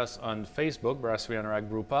find us on Facebook, Brasserie Anorak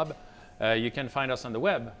Brew Pub. You can find us on the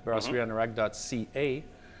web, brasserieanorak.ca.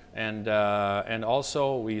 And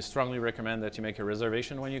also, we strongly recommend that you make a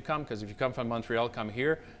reservation when you come, because if you come from Montreal, come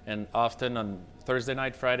here. And often on Thursday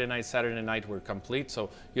night, Friday night, Saturday night, we're complete. So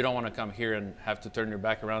you don't want to come here and have to turn your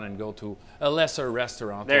back around and go to a lesser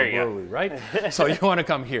restaurant or brewery, right? So you want to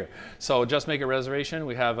come here. So just make a reservation.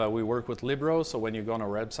 We work with Libro, so when you go on our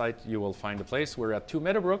website, you will find a place. We're at 2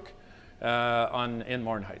 Meadowbrook in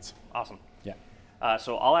Morin Heights. Awesome. Yeah.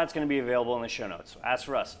 So all that's going to be available in the show notes. As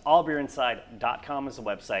for us, allbeerinside.com is the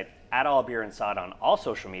website, at allbeerinside on all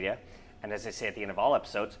social media. And as I say at the end of all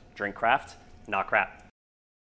episodes, drink craft, not crap.